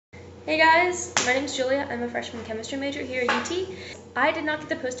Hey guys, my name's Julia. I'm a freshman chemistry major here at UT. I did not get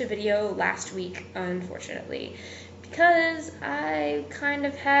to post a video last week, unfortunately, because I kind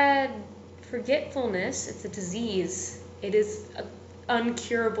of had forgetfulness. It's a disease. It is an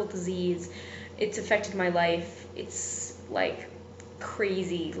uncurable disease. It's affected my life. It's like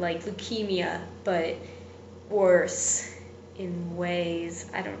crazy, like leukemia, but worse in ways.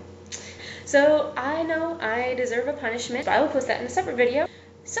 So I know I deserve a punishment. I will post that in a separate video.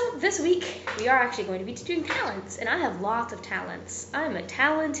 So this week, we are actually going to be doing talents, and I have lots of talents. I'm a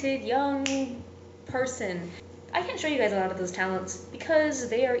talented young person. I can't show you guys a lot of those talents because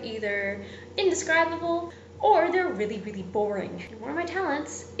they are either indescribable or they're really, really boring. And one of my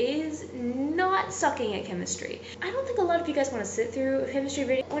talents is not sucking at chemistry. I don't think a lot of you guys want to sit through a chemistry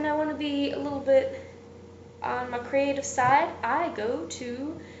video. When I want to be a little bit on my creative side, I go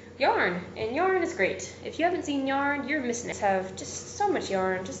to yarn, and yarn is great. If you haven't seen yarn, you're missing it. I have just so much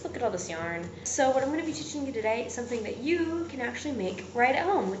yarn. Just look at all this yarn. So what I'm going to be teaching you today is something that you can actually make right at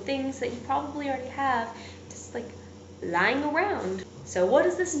home with things that you probably already have just like lying around. So what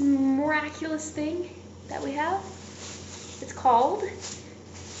is this miraculous thing that we have? It's called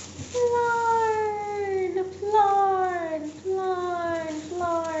Plarn.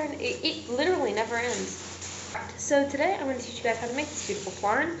 Plarn. It literally never ends. So today I'm going to teach you guys how to make this beautiful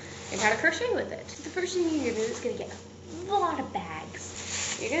Plarn and how to crochet with it. The first thing you're going to do is going to get a lot of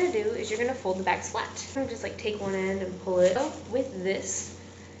bags. What you're going to do is you're going to fold the bags flat. I'm just like take one end and pull it. So with this,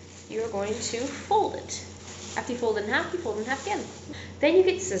 you're going to fold it. After you fold it in half, you fold it in half again. Then you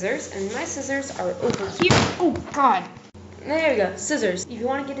get scissors, and my scissors are over here. Oh God! There we go, scissors. If you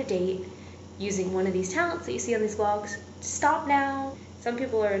want to get a date using one of these talents that you see on these vlogs, stop now. Some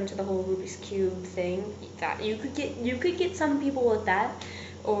people are into the whole Rubik's Cube thing. That you could get some people with that,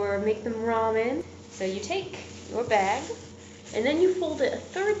 or make them ramen. So you take your bag, and then you fold it a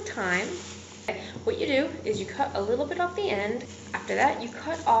third time. What you do is you cut a little bit off the end. After that, you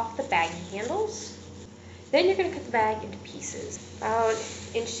cut off the baggy handles. Then you're going to cut the bag into pieces, about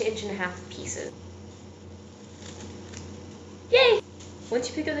inch to inch and a half pieces. Yay! Once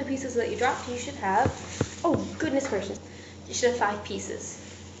you pick up the pieces that you dropped, you should have, oh goodness gracious, you should have 5 pieces,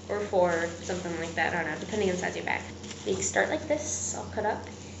 or 4, something like that, I don't know, depending on the size of your bag. You can start like this, all cut up,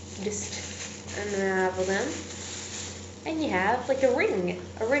 just unravel them, and you have like a ring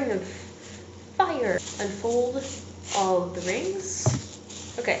of fire. Unfold all of the rings.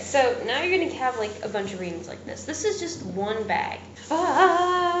 Okay, so now you're gonna have like a bunch of rings like this. This is just one bag.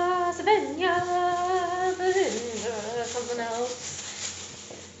 Something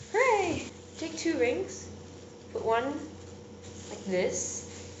else. Hooray! Take 2 rings, put one like this,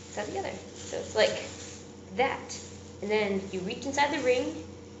 inside the other. So it's like that. And then you reach inside the ring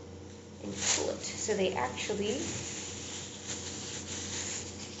and pull it. So they actually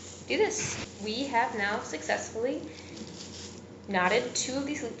do this. We have now successfully knotted 2 of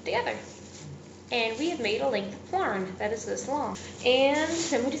these loops together. And we have made a length of Plarn that is this long. And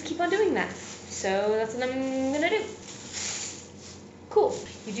then we just keep on doing that. So that's what I'm gonna do. Cool.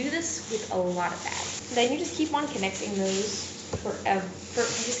 You do this with a lot of bags. Then you just keep on connecting those forever.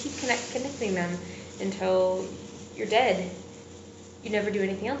 You just keep connecting them until you're dead. You never do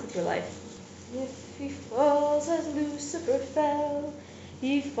anything else with your life. If he falls as Lucifer fell,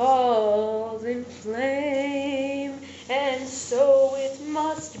 he falls in flame, and so it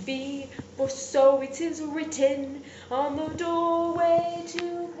must be, for so it is written on the doorway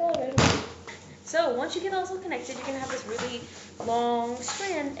to heaven. So once you get those all connected, you're going to have this really long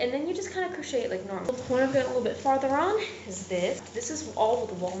strand, and then you just kind of crochet it like normal. The point of it a little bit farther on is this. This is all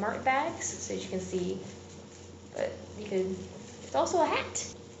with Walmart bags, so as you can see, but it's also a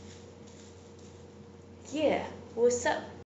hat. Yeah, what's up?